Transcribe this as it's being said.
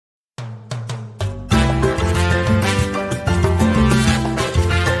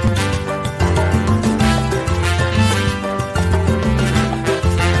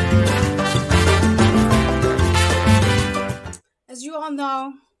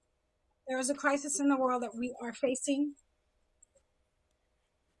there is a crisis in the world that we are facing.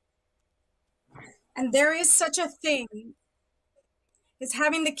 And there is such a thing as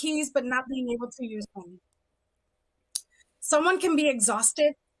having the keys but not being able to use them. Someone can be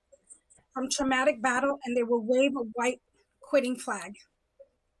exhausted from traumatic battle and they will wave a white quitting flag.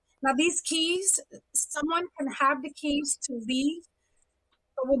 Now these keys, someone can have the keys to leave,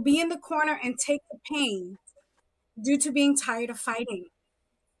 but will be in the corner and take the pain due to being tired of fighting.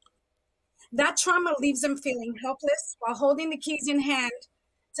 That trauma leaves them feeling helpless while holding the keys in hand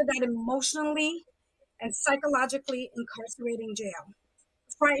to that emotionally and psychologically incarcerating jail,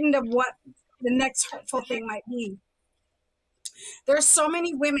 frightened of what the next hurtful thing might be. There are so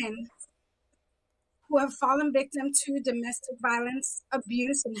many women who have fallen victim to domestic violence,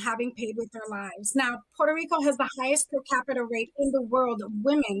 abuse, and having paid with their lives. Now, Puerto Rico has the highest per capita rate in the world of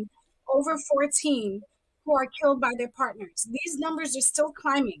women over 14 who are killed by their partners. These numbers are still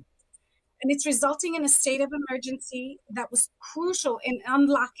climbing, and it's resulting in a state of emergency that was crucial in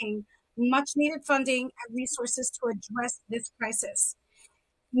unlocking much needed funding and resources to address this crisis.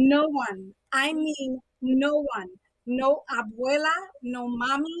 No one, I mean no one, no abuela, no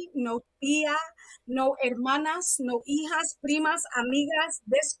mami, no tía, no hermanas, no hijas, primas, amigas,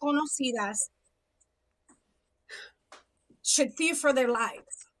 desconocidas should fear for their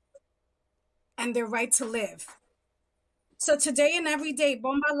lives and their right to live. So today and every day,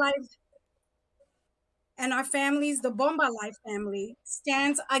 BombaLive and our families, the BombaLive family,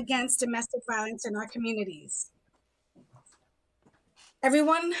 stands against domestic violence in our communities.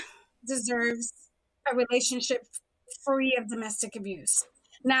 Everyone deserves a relationship free of domestic abuse.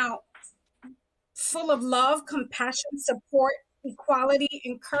 Now, full of love, compassion, support, equality,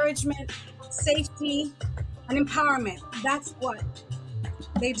 encouragement, safety, and empowerment. That's what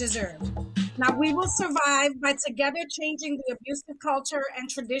they deserve. Now, we will survive by together changing the abusive culture and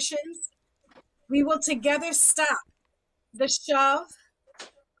traditions. We will together stop the shove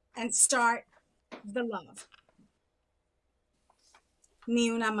and start the love. Ni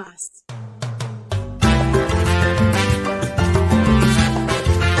una más.